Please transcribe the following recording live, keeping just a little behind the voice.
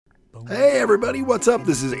Hey everybody, what's up?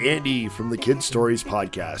 This is Andy from the Kid Stories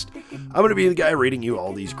Podcast. I'm going to be the guy reading you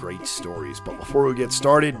all these great stories, but before we get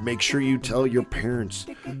started, make sure you tell your parents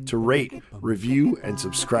to rate, review, and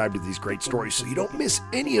subscribe to these great stories so you don't miss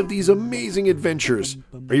any of these amazing adventures.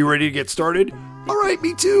 Are you ready to get started? All right,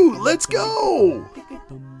 me too. Let's go!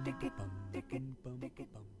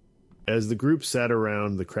 As the group sat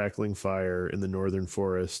around the crackling fire in the northern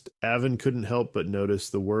forest, Avin couldn't help but notice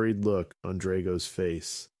the worried look on Drago's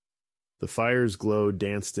face. The fire's glow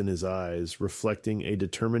danced in his eyes, reflecting a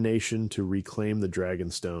determination to reclaim the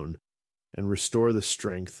Dragonstone and restore the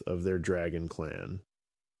strength of their dragon clan.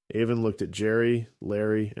 Avin looked at Jerry,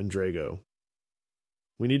 Larry, and Drago.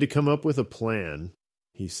 "We need to come up with a plan,"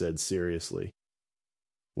 he said seriously.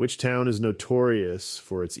 "Witchtown is notorious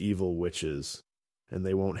for its evil witches, and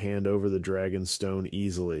they won't hand over the Dragonstone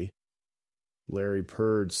easily." Larry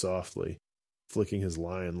purred softly, flicking his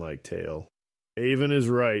lion-like tail. "Avin is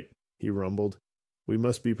right," he rumbled. "We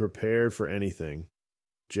must be prepared for anything."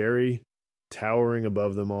 Jerry, towering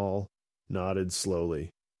above them all, nodded slowly.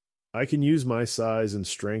 "I can use my size and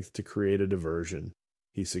strength to create a diversion,"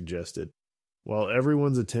 he suggested. "While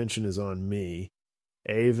everyone's attention is on me,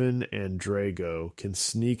 Avin and Drago can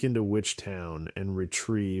sneak into Witchtown and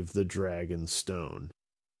retrieve the Dragonstone."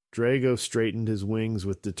 Drago straightened his wings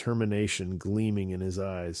with determination gleaming in his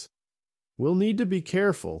eyes. "We'll need to be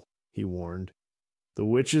careful," he warned. "The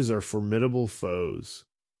witches are formidable foes,"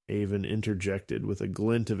 Avin interjected with a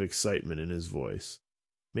glint of excitement in his voice.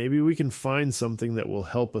 "Maybe we can find something that will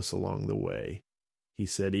help us along the way," he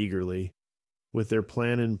said eagerly. With their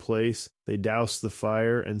plan in place, they doused the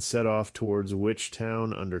fire and set off towards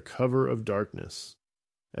Witchtown under cover of darkness.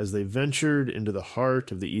 As they ventured into the heart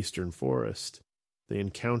of the eastern forest, they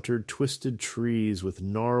encountered twisted trees with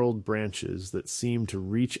gnarled branches that seemed to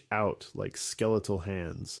reach out like skeletal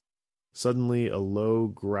hands. Suddenly, a low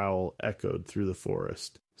growl echoed through the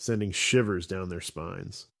forest, sending shivers down their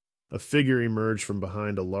spines. A figure emerged from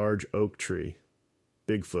behind a large oak tree.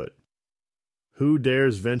 Bigfoot. "Who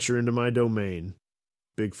dares venture into my domain?"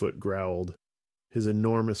 Bigfoot growled, his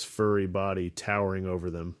enormous furry body towering over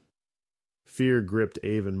them. Fear gripped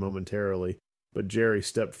Avin momentarily, but Jerry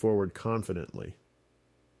stepped forward confidently.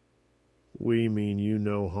 "We mean you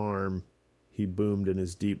no harm," he boomed in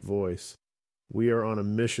his deep voice. "We are on a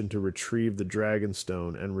mission to retrieve the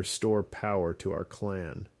Dragonstone and restore power to our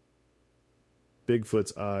clan."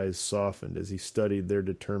 Bigfoot's eyes softened as he studied their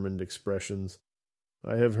determined expressions.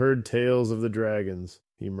 "I have heard tales of the dragons,"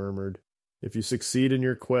 he murmured. "If you succeed in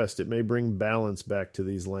your quest, it may bring balance back to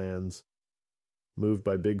these lands." Moved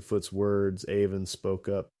by Bigfoot's words, Avin spoke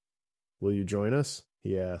up. "Will you join us?"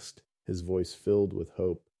 he asked, his voice filled with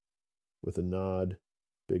hope. With a nod,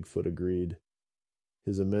 Bigfoot agreed.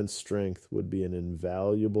 His immense strength would be an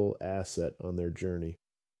invaluable asset on their journey.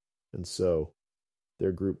 And so,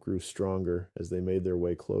 their group grew stronger as they made their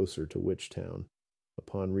way closer to Witchtown.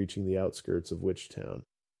 Upon reaching the outskirts of Witchtown,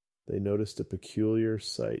 they noticed a peculiar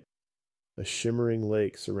sight, a shimmering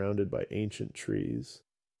lake surrounded by ancient trees.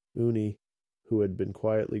 Uni, who had been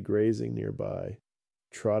quietly grazing nearby,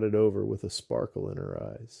 trotted over with a sparkle in her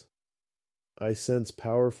eyes. "I sense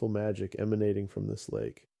powerful magic emanating from this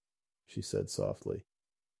lake," she said softly.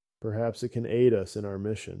 "Perhaps it can aid us in our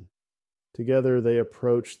mission." Together they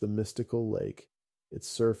approached the mystical lake, its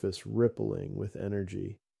surface rippling with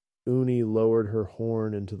energy. Uni lowered her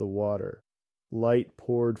horn into the water. Light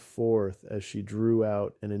poured forth as she drew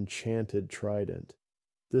out an enchanted trident.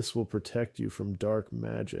 "This will protect you from dark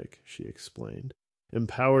magic," she explained.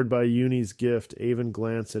 Empowered by Uni's gift, Avin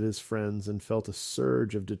glanced at his friends and felt a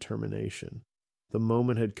surge of determination. The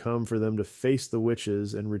moment had come for them to face the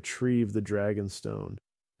witches and retrieve the Dragonstone.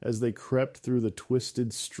 As they crept through the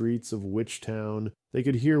twisted streets of Witchtown, they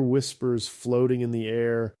could hear whispers floating in the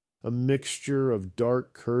air, a mixture of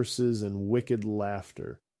dark curses and wicked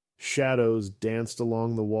laughter. Shadows danced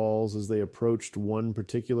along the walls as they approached one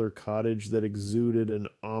particular cottage that exuded an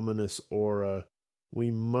ominous aura. "We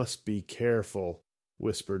must be careful,"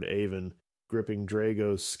 whispered Avin, gripping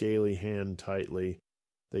Drago's scaly hand tightly.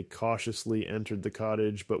 They cautiously entered the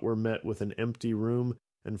cottage, but were met with an empty room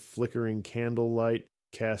and flickering candlelight,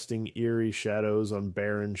 casting eerie shadows on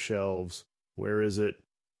barren shelves. "Where is it?"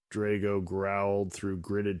 Drago growled through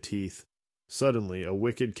gritted teeth. Suddenly, a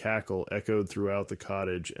wicked cackle echoed throughout the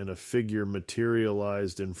cottage, and a figure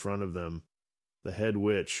materialized in front of them. The head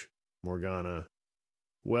witch, Morgana.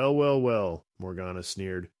 "Well, well, well," Morgana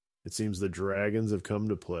sneered. "It seems the dragons have come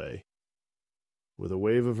to play." With a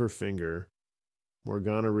wave of her finger,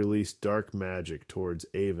 Morgana released dark magic towards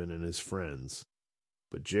Avin and his friends.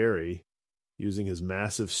 But Jerry, using his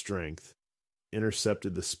massive strength,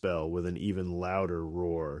 intercepted the spell with an even louder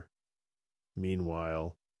roar.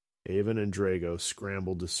 Meanwhile, Avin and Drago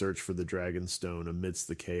scrambled to search for the Dragonstone amidst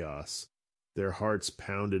the chaos. Their hearts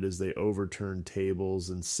pounded as they overturned tables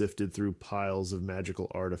and sifted through piles of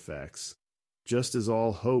magical artifacts. Just as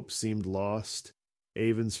all hope seemed lost,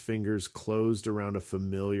 Avin's fingers closed around a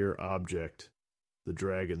familiar object, the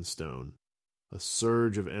Dragonstone. A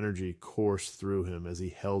surge of energy coursed through him as he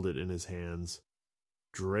held it in his hands.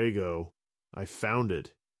 "Drago, I found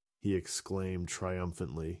it!" he exclaimed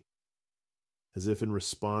triumphantly. As if in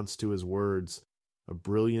response to his words, a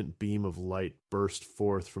brilliant beam of light burst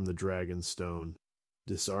forth from the Dragonstone,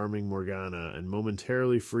 disarming Morgana and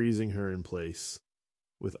momentarily freezing her in place.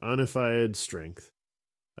 With unified strength,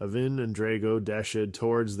 Avin and Drago dashed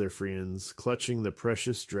towards their friends, clutching the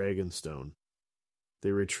precious Dragonstone.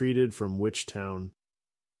 They retreated from Witch Town,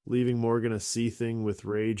 leaving Morgana seething with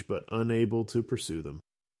rage but unable to pursue them.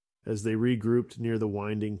 As they regrouped near the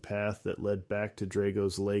winding path that led back to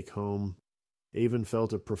Drago's lake home, Avin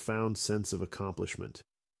felt a profound sense of accomplishment.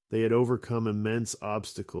 They had overcome immense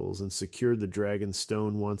obstacles and secured the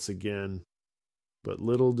Dragonstone once again, but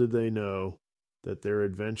little did they know that their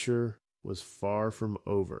adventure was far from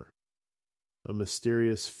over. A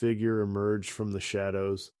mysterious figure emerged from the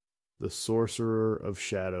shadows, the Sorcerer of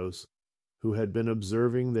Shadows, who had been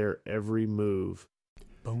observing their every move.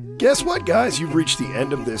 Guess what, guys? You've reached the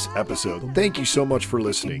end of this episode. Thank you so much for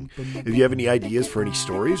listening. If you have any ideas for any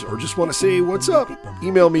stories or just want to say what's up,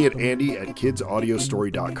 email me at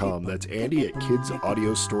andy@kidsaudiostory.com. That's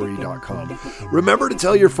andy@kidsaudiostory.com. Remember to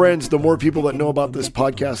tell your friends. The more people that know about this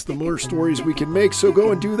podcast, the more stories we can make. So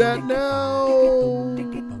go and do that now.